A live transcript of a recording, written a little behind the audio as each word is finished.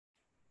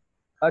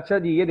अच्छा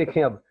जी, ये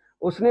देखें, अब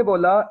उसने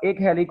बोला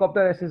एक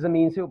हेलीकॉप्टर ऐसे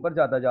जमीन से ऊपर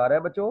जाता जा रहा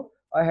है बच्चों,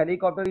 a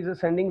helicopter is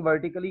ascending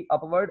vertically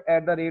upward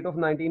at the rate of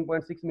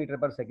 19.6 metre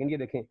पर सेकंड। ये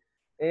देखें,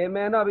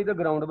 मैं ना अभी तो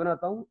ग्राउंड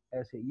बनाता हूँ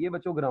ऐसे, ये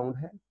बच्चों ग्राउंड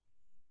है,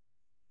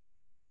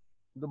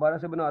 दोबारा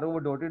से बना रहा हूँ, वो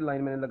डॉटेड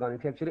लाइन मैंने लगानी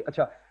थी एक्चुअली।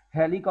 अच्छा,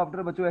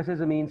 हेलीकॉप्टर बच्चों ऐसे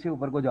जमीन से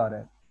ऊपर को जा रहा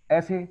है,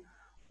 ऐसे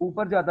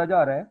ऊपर जाता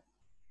जा रहा है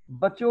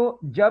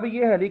बच्चों। जब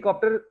ये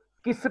हेलीकॉप्टर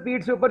किस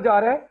स्पीड से ऊपर जा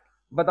रहा है,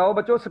 बताओ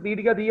बच्चों,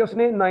 स्पीड क्या दी है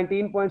उसने,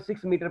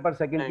 19.6 मीटर पर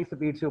सेकंड की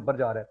स्पीड से ऊपर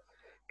जा रहा है।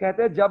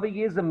 कहते हैं जब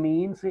ये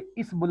जमीन से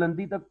इस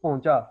बुलंदी तक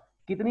पहुंचा,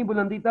 कितनी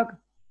बुलंदी तक,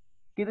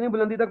 कितनी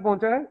बुलंदी तक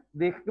पहुंचा है,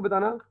 देख के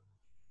बताना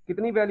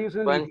कितनी वैल्यू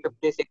उसने ली थी।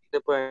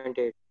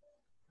 156.8।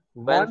 156.8।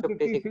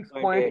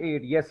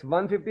 156.8, यस,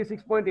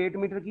 156.8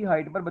 मीटर की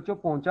हाइट पर बच्चों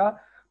पहुंचा,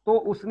 तो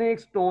उसने एक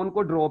स्टोन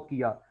को ड्रॉप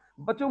किया।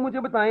 बच्चों मुझे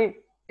बताएं,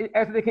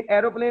 ऐसे देखें,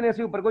 एरोप्लेन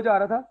ऐसे ऊपर को जा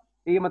रहा था,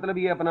 ये मतलब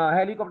ये अपना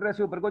हेलीकॉप्टर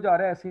ऐसे ऊपर को जा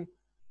रहा है ऐसे,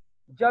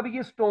 जब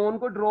ये स्टोन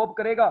को ड्रॉप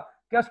करेगा,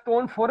 क्या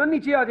स्टोन फौरन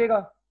नीचे आ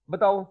जाएगा,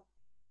 बताओ।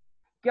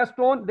 क्या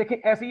स्टोन, देखें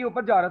ऐसे ही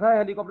ऊपर जा रहा था,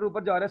 हेलीकॉप्टर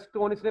ऊपर जा रहा है,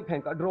 स्टोन इसने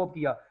फेंका, ड्रॉप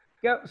किया,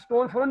 क्या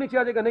स्टोन फौरन नीचे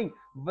आ जाएगा, नहीं,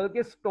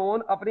 बल्कि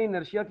स्टोन अपनी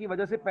इनर्शिया की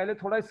वजह से पहले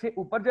थोड़ा इससे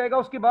ऊपर जाएगा,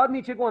 उसके बाद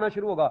नीचे को आना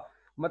शुरू होगा।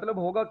 मतलब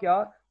होगा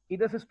क्या,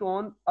 इधर से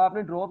स्टोन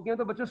आपने ड्रॉप किया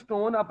तो बच्चों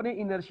स्टोन अपने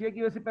इनर्शिया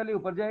की वजह से पहले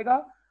ऊपर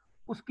जाएगा,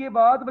 उसके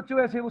बाद बच्चों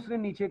ऐसे उसने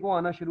नीचे को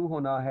आना शुरू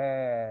होना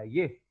है।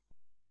 ये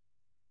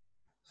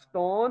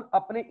स्टोन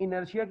अपने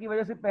इनर्शिया की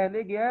वजह से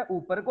पहले गया है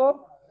ऊपर को,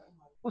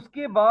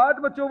 उसके बाद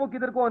बच्चों वो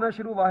किधर को आना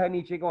शुरू हुआ है,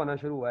 नीचे को आना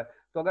शुरू हुआ है।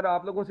 तो अगर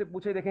आप लोगों से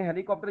पूछे, देखें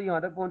हेलीकॉप्टर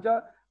यहां तक पहुंचा,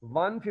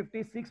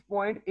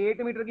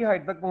 156.8 मीटर की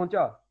हाइट तक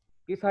पहुंचा,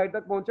 किस हाइट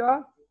तक पहुंचा,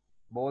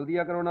 बोल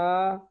दिया करो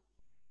ना,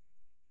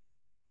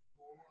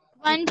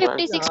 किस हाइट पे,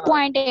 हाँ,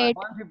 156.8।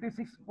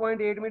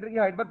 156.8 मीटर की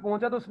हाइट पर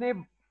पहुंचा, तो उसने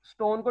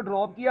स्टोन को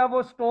ड्रॉप किया,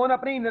 वो स्टोन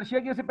अपने इनर्शिया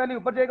की वजह से पहले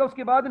ऊपर जाएगा,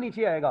 उसके बाद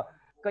नीचे आएगा।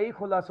 कई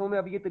खुलासों में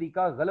अब ये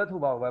तरीका गलत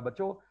हुआ है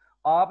बच्चों।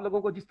 आप लोगों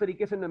को जिस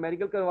तरीके से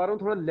न्यूमेरिकल करवा रहा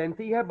हूँ थोड़ा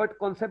लेंथी है, बट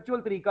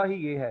कॉन्सेप्चुअल तरीका ही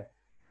ये है।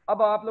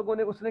 अब आप लोगों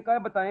ने, उसने कहा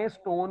बताएं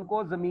स्टोन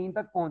को जमीन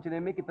तक पहुंचने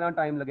में कितना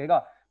टाइम लगेगा,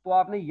 तो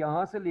आपने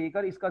यहां से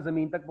लेकर इसका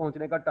जमीन तक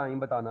पहुंचने का टाइम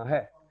बताना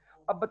है।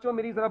 अब बच्चों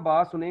मेरी जरा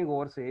बात सुने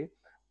गौर से,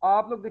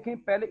 आप लोग देखें,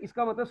 पहले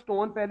इसका मतलब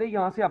स्टोन पहले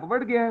यहां से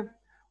अपवर्ड गया है,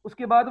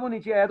 उसके बाद वो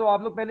नीचे आया, तो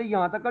आप लोग पहले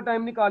यहां तक का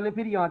टाइम निकाल लें,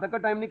 फिर यहां तक का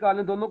टाइम निकाल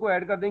लें, दोनों को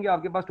ऐड कर देंगे,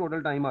 आपके पास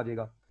टोटल टाइम आ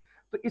जाएगा।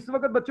 तो इस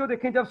वक्त बच्चों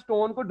देखें, जब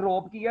स्टोन को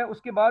ड्रॉप किया है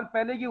उसके बाद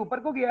पहले ये ऊपर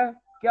को गया है,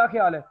 क्या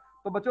ख्याल है,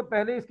 तो बच्चों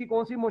पहले इसकी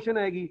कौन सी मोशन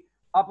आएगी,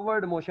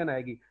 अपवर्ड मोशन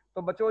आएगी।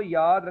 तो बच्चों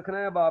याद रखना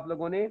है अब आप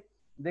लोगों ने,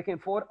 देखें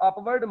फॉर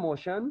अपवर्ड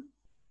मोशन,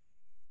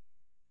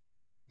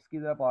 इसकी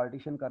जरा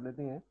पार्टीशन कर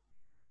लेते हैं।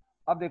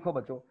 अब देखो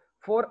बच्चों,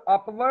 for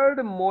upward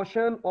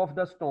motion of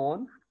the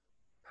stone,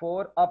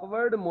 for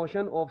upward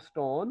motion of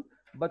stone,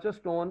 बच्चों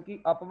स्टोन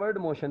की अपवर्ड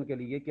मोशन के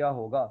लिए क्या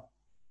होगा,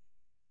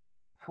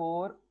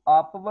 फॉर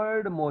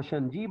अपवर्ड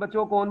मोशन, जी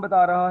बच्चों कौन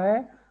बता रहा है,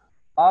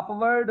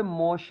 अपवर्ड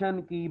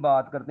मोशन की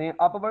बात करते हैं।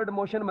 अपवर्ड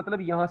मोशन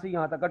मतलब यहां से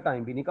यहां तक का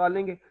टाइम भी निकाल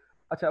लेंगे।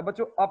 अच्छा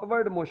बच्चों,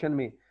 अपवर्ड मोशन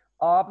में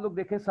आप लोग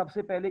देखें,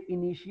 सबसे पहले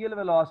इनिशियल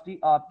वेलोसिटी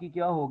आपकी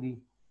क्या होगी,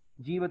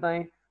 जी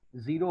बताएं,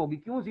 जीरो होगी।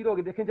 क्यों जीरो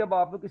होगी, देखें जब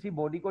आप लोग किसी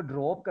बॉडी को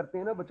ड्रॉप करते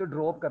हैं ना बच्चों,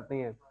 ड्रॉप करते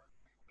हैं,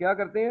 क्या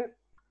करते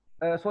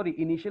हैं, सॉरी,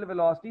 इनिशियल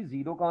वेलोसिटी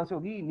जीरो कहां से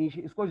होगी,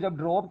 इसको जब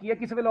ड्रॉप किया,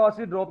 किस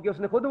वेलोसिटी ड्रॉप किया,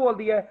 उसने खुद बोल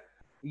दिया है।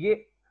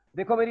 ये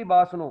देखो मेरी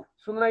बात सुनो,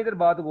 सुनना इधर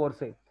बात गौर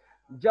से,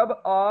 जब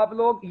आप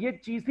लोग, ये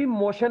चीज थी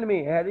मोशन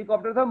में,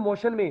 हेलीकॉप्टर था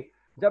मोशन में,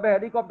 जब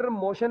हेलीकॉप्टर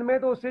मोशन में,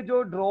 तो उससे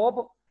जो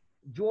ड्रॉप,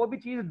 जो भी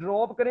चीज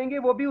ड्रॉप करेंगे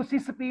वो भी उसी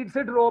स्पीड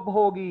से ड्रॉप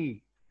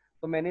होगी।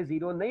 तो मैंने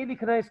जीरो नहीं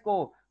लिखना है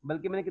इसको,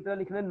 बल्कि मैंने कितना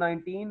लिखना है,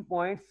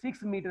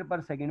 19.6 मीटर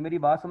पर सेकंड। मेरी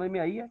बात समझ में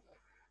आई है,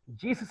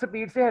 जिस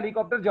स्पीड से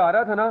हेलीकॉप्टर जा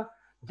रहा था ना,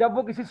 जब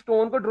वो किसी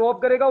स्टोन को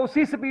ड्रॉप करेगा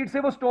उसी स्पीड से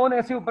वो स्टोन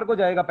ऐसे ऊपर को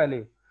जाएगा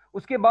पहले,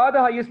 उसके बाद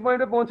हाईएस्ट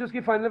पॉइंट पे पहुंचे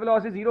उसकी फाइनल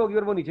वेलोसिटी जीरो होगी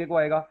और वो नीचे को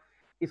आएगा।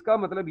 इसका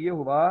मतलब ये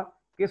हुआ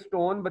कि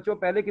स्टोन बच्चों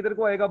पहले किधर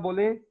को आएगा,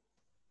 बोले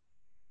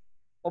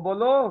और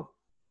बोलो,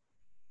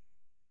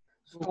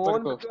 ऊपर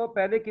स्टोन को। बच्चों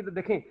पहले किधर,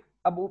 देखें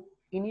अब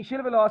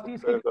इनिशियल वेलोसिटी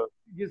इसकी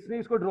जिसने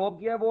इसको ड्रॉप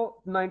किया है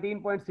वो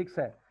 19.6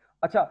 है।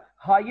 अच्छा,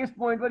 हाईएस्ट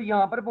पॉइंट पर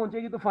यहां पर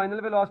पहुंचेगी तो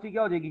फाइनल वेलोसिटी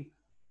क्या हो जाएगी,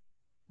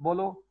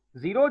 बोलो,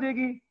 जीरो हो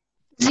जाएगी।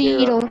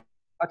 0।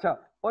 अच्छा,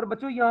 और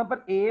बच्चों यहां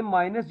पर a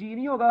माइनस जी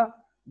नहीं होगा,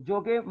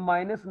 जो कि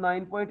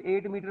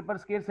 -9.8 मीटर पर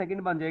स्क्वायर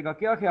सेकंड बन जाएगा,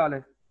 क्या ख्याल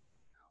है।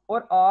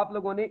 और आप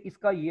लोगों ने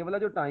इसका ये वाला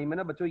जो टाइम है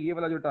ना बच्चों, ये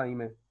वाला जो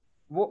टाइम है,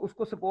 वो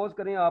उसको सपोज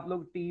करें आप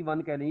लोग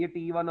T1 कह लें, ये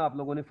T1 आप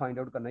लोगों ने फाइंड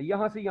आउट करना है,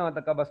 यहां से यहां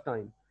तक का बस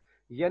टाइम,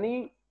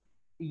 यानी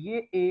ये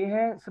A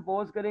है,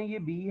 सपोज करें ये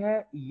B है,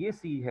 ये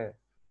C है,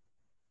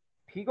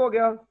 ठीक हो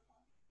गया।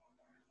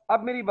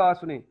 अब मेरी बात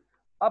सुने,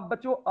 अब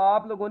बच्चों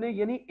आप लोगों ने,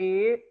 यानी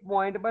ए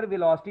पॉइंट पर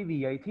वेलोसिटी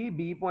वी आई थी,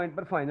 बी पॉइंट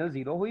पर फाइनल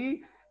जीरो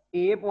हुई,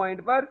 ए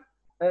पॉइंट पर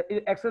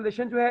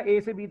एक्सेलरेशन जो है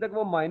ए से बी तक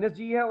वो माइनस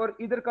जी है, और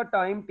इधर का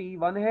टाइम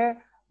T1 है।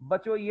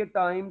 बच्चों ये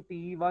टाइम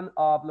T1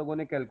 आप लोगों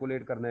ने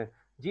कैलकुलेट करना है।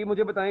 जी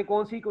मुझे बताएं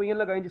कौन सी इक्वेशन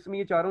लगाएं जिसमें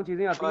ये चारों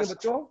चीजें आती हैं फर्स्ट।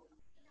 बच्चों।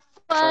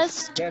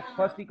 First. Yes,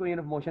 first equation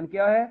of motion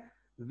क्या है,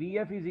 V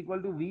F is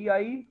equal to we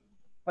I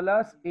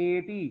plus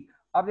A T.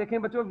 अब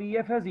देखें बच्चों, वी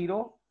एफ है जीरो,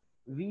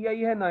 वी आई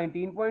है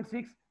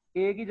 19.6,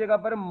 ए की जगह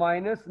पर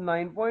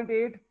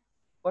 -9.8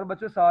 और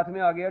बच्चों साथ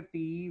में आ गया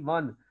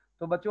T1।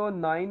 तो बच्चों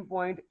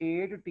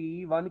 9.8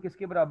 T1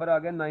 किसके बराबर आ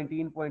गया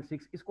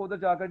 19.6। इसको उधर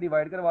जाकर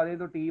डिवाइड करवा दें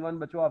तो T1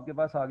 बच्चों आपके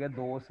पास आ गया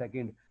 2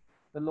 सेकंड।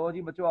 तो लो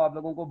जी बच्चों, आप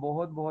लोगों को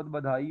बहुत बहुत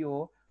बधाई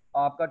हो,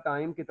 आपका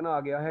टाइम कितना आ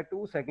गया है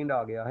 2 सेकंड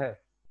आ गया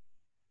है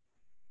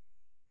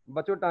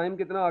बच्चों। टाइम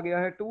कितना आ गया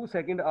है 2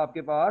 सेकंड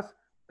आपके पास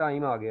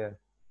टाइम आ गया है।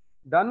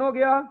 डन हो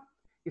गया।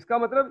 इसका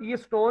मतलब ये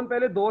स्टोन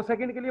पहले 2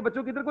 सेकंड के लिए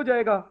बच्चों किधर को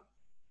जाएगा,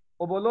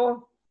 वो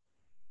बोलो,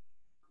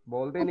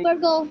 बोलते नहीं। ऊपर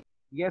को।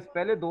 यस,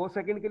 पहले 2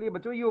 सेकंड के लिए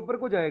बच्चों ये ऊपर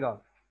को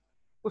जाएगा,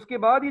 उसके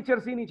बाद ये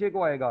चरसी नीचे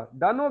को आएगा।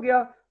 डन हो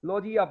गया। लो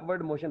जी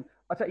अपवर्ड मोशन।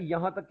 अच्छा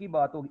यहां तक की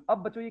बात होगी।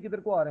 अब बच्चों ये किधर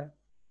को आ रहा है,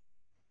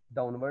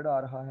 डाउनवर्ड आ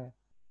रहा है।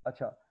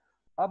 अच्छा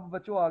अब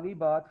बच्चों आ गई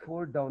बात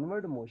फॉर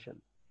डाउनवर्ड मोशन।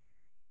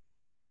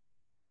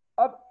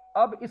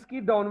 अब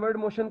इसकी डाउनवर्ड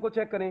मोशन को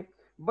चेक करें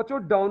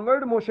बच्चों।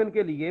 डाउनवर्ड मोशन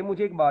के लिए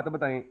मुझे एक बात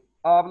बताएं,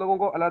 आप लोगों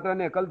को अल्लाह ताला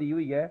ने अकल दी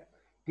हुई है,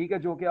 ठीक है,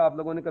 जो कि आप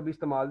लोगों ने कभी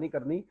इस्तेमाल नहीं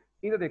करनी।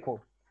 इधर देखो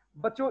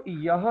बच्चों,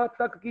 यहां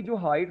तक की जो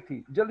हाइट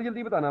थी, जल्दी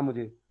जल्दी बताना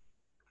मुझे,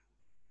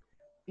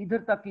 इधर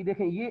तक की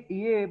देखें,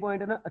 ये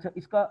पॉइंट है ना। अच्छा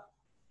इसका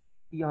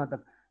यहां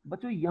तक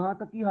बच्चों, यहां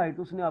तक की हाइट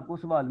उसने आपको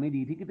सवाल में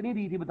दी थी, कितनी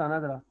दी थी बताना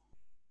जरा।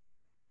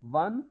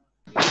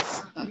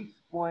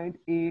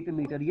 156.8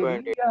 मीटर, ये दी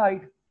हुई है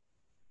हाइट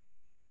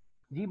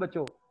जी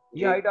बच्चों,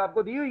 ये हाइट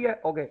आपको दी हुई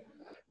है। ओके,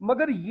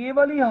 मगर ये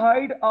वाली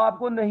हाइट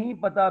आपको नहीं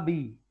पता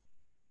भी।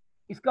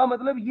 इसका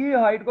मतलब ये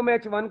हाइट को मैं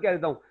h1 कह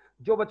देता हूं।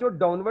 जो बच्चों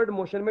डाउनवर्ड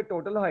मोशन में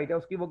टोटल हाइट है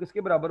उसकी, वो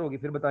किसके बराबर होगी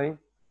फिर बताएं।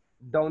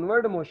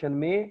 डाउनवर्ड मोशन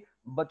में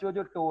बच्चों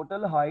जो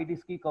टोटल हाइट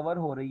इसकी कवर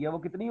हो रही है वो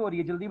कितनी हो रही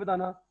है, जल्दी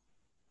बताना।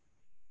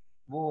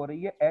 वो हो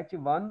रही है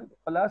h1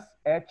 प्लस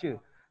h।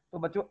 तो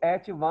बच्चों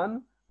h1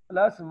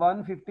 प्लस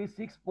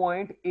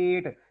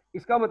 156.8।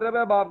 इसका मतलब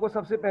है अब आपको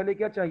सबसे पहले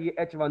क्या चाहिए,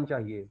 h1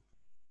 चाहिए,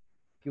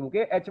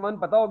 क्योंकि h1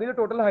 पता होगी तो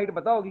टोटल हाइट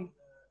पता होगी।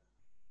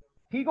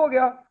 ठीक हो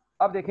गया।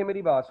 अब देखें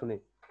मेरी बात सुने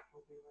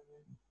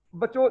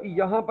बच्चों,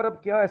 यहां पर अब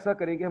क्या ऐसा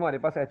करेंगे हमारे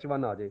पास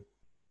h1 आ जाए।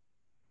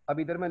 अब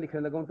इधर मैं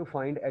लिखने लगा हूं टू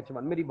फाइंड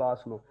h1। मेरी बात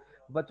सुनो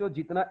बच्चों,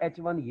 जितना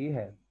h1 ये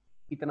है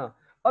इतना,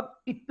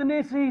 अब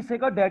इतने से हिस्से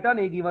का डाटा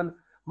नहीं गिवन,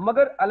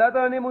 मगर अल्लाह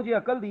ताला ने मुझे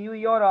अकल दी हुई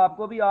है और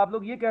आपको भी, आप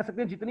लोग ये कह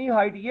सकते हैं जितनी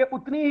हाइट ये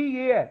उतनी ही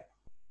ये है।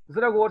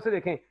 जरा गौर से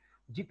देखें,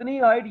 जितनी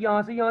हाइट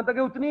यहां से यहां तक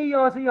है उतनी ही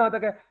यहां से यहां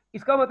तक है।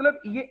 इसका मतलब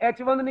ये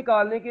h1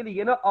 निकालने के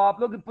लिए ना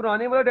आप लोग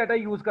पुराने वाला डाटा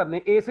यूज कर लें,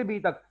 ए से बी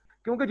तक,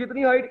 क्योंकि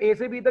जितनी हाइट ए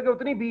से बी तक है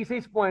उतनी बी से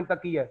इस पॉइंट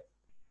तक की है।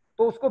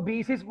 तो उसको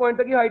बी से इस पॉइंट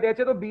तक की हाइट एच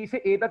है, तो बी से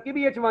ए तक की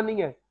भी h1 ही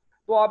है।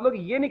 तो आप लोग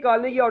ये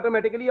निकालने की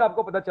ऑटोमेटिकली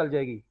आपको पता चल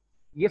जाएगी।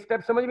 ये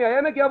स्टेप समझ में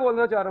आया मैं क्या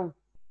बोलना चाह रहा हूं,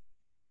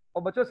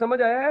 और बच्चों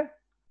समझ आया है।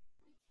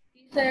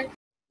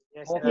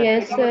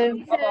 Yes sir.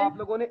 अब आप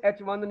लोगों ने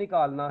h1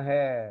 निकालना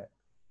है।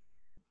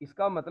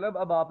 इसका मतलब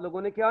अब आप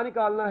लोगों ने क्या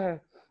निकालना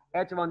है,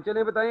 h1।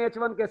 चले बताएं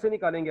h1 कैसे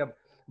निकालेंगे। अब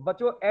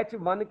बच्चों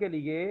h1 के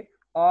लिए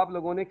आप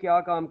लोगों ने क्या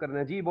काम करना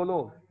है जी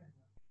बोलो।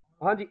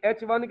 हाँ जी,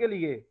 h1 के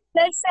लिए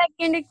सर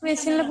सेकंड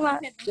इक्वेशन लगवा।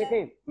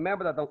 देखें मैं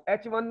बताता हूँ।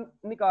 h1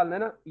 निकालना है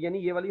ना, यानी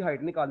ये वाली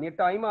हाइट निकालनी है।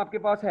 टाइम आपके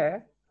पास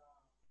है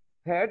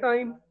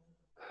टाइम,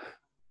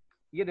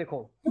 ये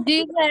देखो।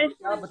 जी सर।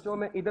 क्या बच्चों,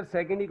 मैं इधर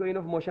सेकंड इक्वेशन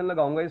ऑफ मोशन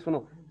लगाऊंगा, ये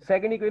सुनो।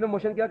 सेकंड इक्वेशन ऑफ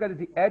मोशन क्या कहती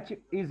थी, h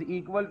इज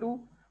इक्वल टू,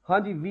 हाँ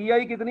जी, वी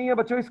आई कितनी है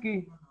बच्चों इसकी,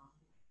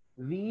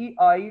 वी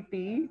आई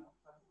टी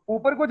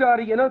ऊपर को जा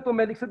रही है ना, तो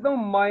मैं लिख सकता हूं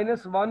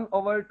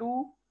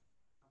 -1/2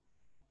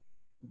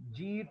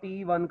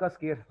 GT1 का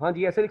स्केयर। हाँ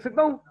जी ऐसे लिख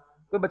सकता हूं।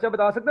 कोई बच्चा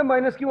बता सकता है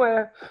माइनस क्यों आया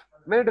है,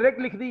 मैंने डायरेक्ट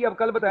लिख दी, अब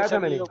कल बताया था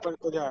मैंने।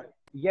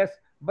 यस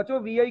बच्चों,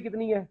 वी आई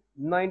कितनी है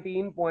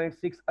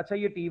 19.6। अच्छा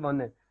ये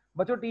T1 है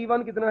बच्चों,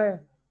 T1 कितना है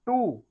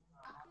 2,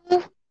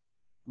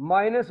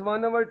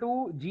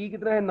 -1/2 जी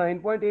कितना है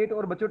 9.8,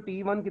 और बच्चों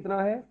T1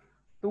 कितना है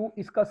 2,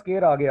 इसका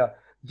स्केयर आ गया।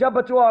 जब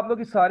बच्चों आप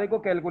लोग इस सारे को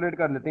कैलकुलेट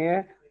कर लेते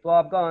हैं तो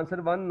आपका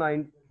आंसर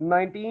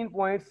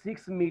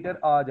 19.6 मीटर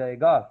आ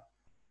जाएगा।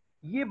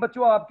 ये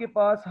बच्चों आपके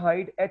पास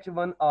हाइट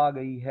h1 आ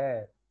गई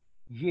है।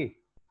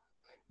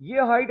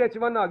 ये हाइट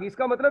h1 आ गई।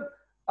 इसका मतलब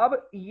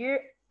अब ये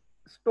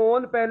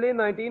स्टोन पहले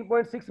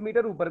 19.6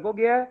 मीटर ऊपर को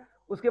गया है,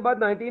 उसके बाद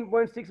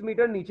 19.6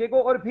 मीटर नीचे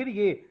को, और फिर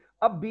ये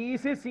अब B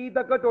से C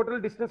तक का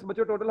टोटल डिस्टेंस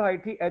बच्चों, टोटल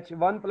हाइट थी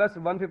h1 प्लस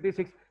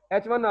 156,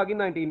 h1 आ गई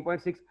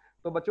 19.6।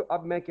 तो बच्चों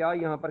अब मैं क्या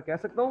यहां पर कह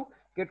सकता हूं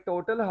कि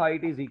total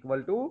height is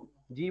equal to,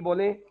 जी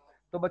बोलें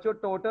तो बच्चों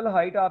टोटल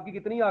हाइट आपकी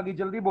कितनी आ गई,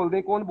 जल्दी बोल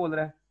दें, कौन बोल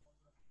रहा है।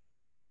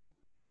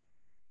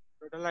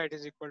 Total height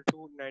is equal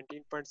to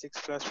 19.6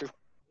 plus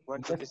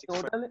 156.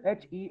 Total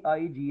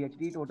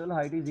HEIGHT total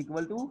height is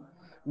equal to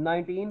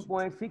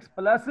 19.6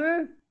 plus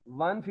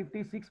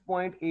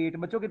 156.8।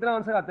 बच्चों कितना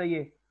आंसर आता है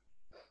ये,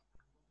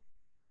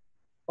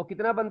 और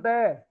कितना बनता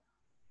है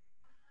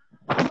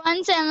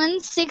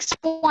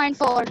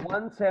 176.4।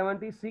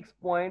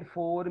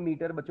 176.4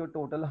 मीटर बच्चों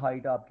टोटल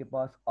हाइट आपके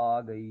पास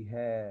आ गई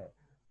है।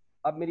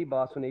 अब मेरी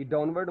बात सुनिए,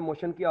 डाउनवर्ड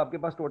मोशन की आपके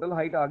पास टोटल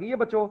हाइट आ गई है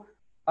बच्चों।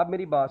 अब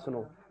मेरी बात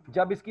सुनो,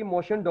 जब इसकी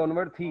मोशन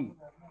डाउनवर्ड थी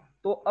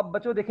तो अब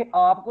बच्चों देखें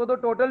आपको तो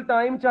टोटल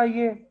टाइम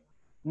चाहिए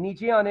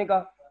नीचे आने का।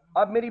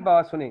 अब मेरी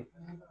बात सुने,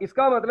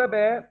 इसका मतलब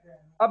है,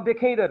 अब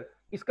देखें इधर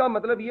इसका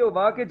मतलब ये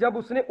होगा कि जब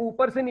उसने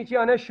ऊपर से नीचे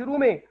आना है, शुरू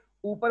में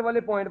ऊपर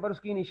वाले पॉइंट पर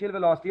उसकी इनिशियल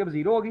वेलोसिटी अब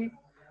 0 होगी,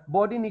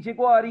 बॉडी नीचे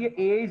को आ रही है,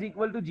 a इज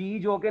इक्वल टू जी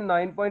जो कि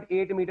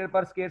 9.8 मीटर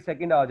पर स्क्वायर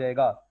सेकंड आ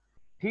जाएगा।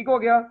 ठीक हो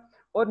गया।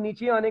 और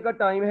नीचे आने का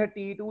टाइम है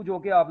t2 जो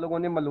कि आप लोगों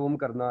ने मालूम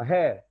करना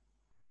है।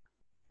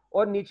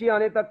 और नीचे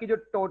आने तक की जो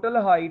टोटल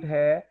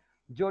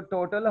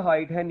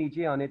हाइट है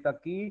नीचे आने तक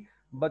की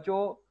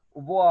बच्चों,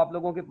 वो आप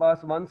लोगों के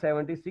पास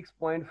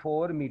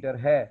 176.4 मीटर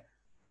है।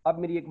 अब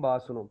मेरी एक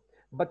बात सुनो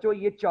बच्चों,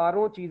 ये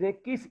चारों चीजें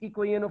किस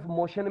इक्वेशन ऑफ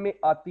मोशन में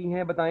आती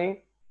हैं बताएं?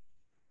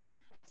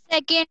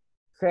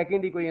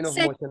 सेकंड इक्वेशन ऑफ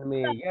मोशन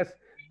में। यस।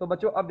 तो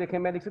बच्चों अब देखें,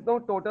 मैं लिख सकता हूं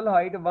total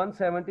height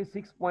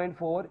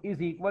 176.4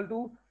 is equal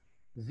to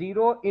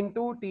 0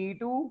 into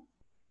t2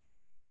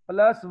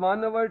 plus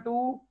 1/2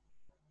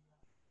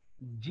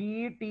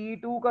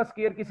 GT2 का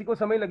स्केयर। किसी को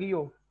समझ लगी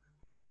हो?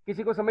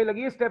 किसी को समझ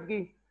लगी है स्टेप की?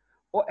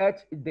 और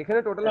एच देखे ना,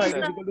 total height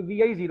is equal to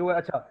we आई 0 है।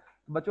 अच्छा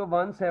बच्चों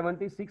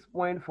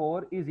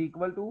 176.4 is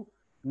equal to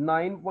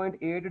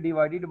 9.8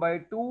 divided by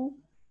 2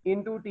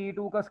 into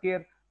t2 का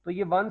स्केयर। तो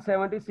ये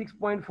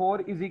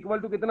 176.4 इज इक्वल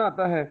टू कितना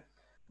आता है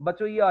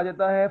बच्चों? ये आ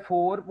जाता है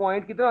 4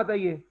 पॉइंट कितना आता है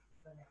ये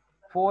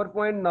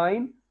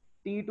 4.9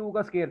 t2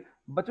 का स्केयर।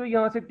 बच्चों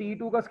यहां से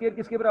t2 का स्केयर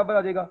किसके बराबर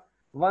आ जाएगा?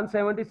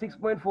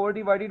 176.4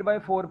 डिवाइडेड बाय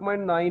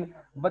 4.9।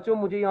 बच्चों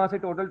मुझे यहां से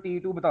टोटल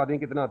t2 बता दें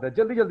कितना आता है,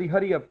 जल्दी जल्दी,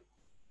 हरी अप,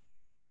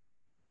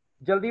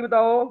 जल्दी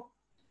बताओ।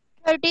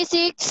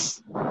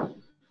 36।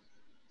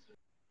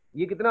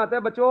 ये कितना आता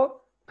है बच्चों?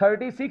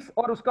 36।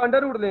 और उसका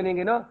अंडर रूट ले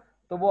लेंगे ना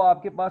तो वो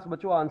आपके पास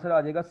बच्चों आंसर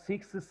आ जाएगा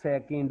 6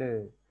 सेकंड।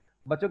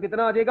 बच्चों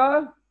कितना आ जाएगा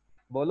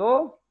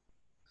बोलो?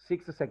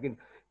 6 सेकंड।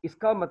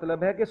 इसका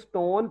मतलब है कि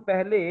स्टोन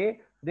पहले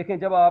देखें,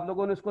 जब आप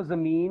लोगों ने उसको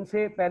जमीन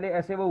से पहले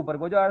ऐसे वो ऊपर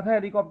को जा रहा था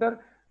हेलीकॉप्टर,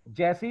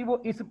 जैसे ही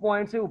वो इस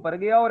पॉइंट से ऊपर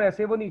गया और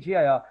ऐसे वो नीचे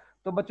आया,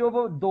 तो बच्चों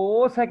वो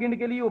 2 सेकंड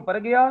के लिए ऊपर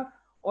गया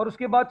और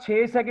उसके बाद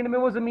 6 सेकंड में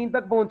वो जमीन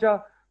तक पहुंचा।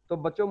 तो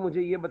बच्चों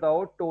मुझे ये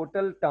बताओ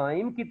टोटल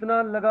टाइम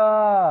कितना लगा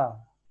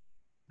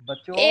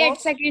बच्चों? 8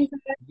 सेकंड।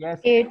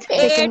 Yes, 8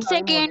 time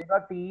second. हो जाएगा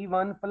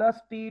t1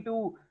 plus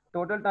t2।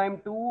 Total time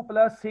 2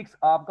 plus 6,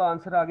 आपका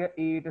आंसर आ गया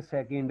 8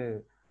 सेकंड।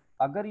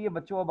 अगर ये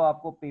बच्चों अब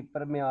आपको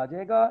पेपर में आ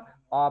जाएगा,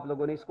 आप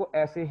लोगों ने इसको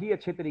ऐसे ही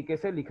अच्छे तरीके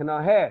से लिखना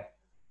है।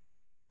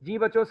 जी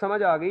बच्चों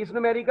समझ आ गई इस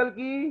न्यूमेरिकल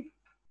की?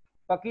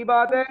 पक्की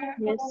बात है?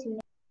 Yes sir.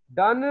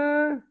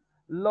 डन।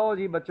 लो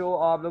जी बच्चों,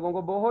 आप लोगों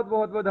को बहुत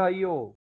बहुत बधाई हो।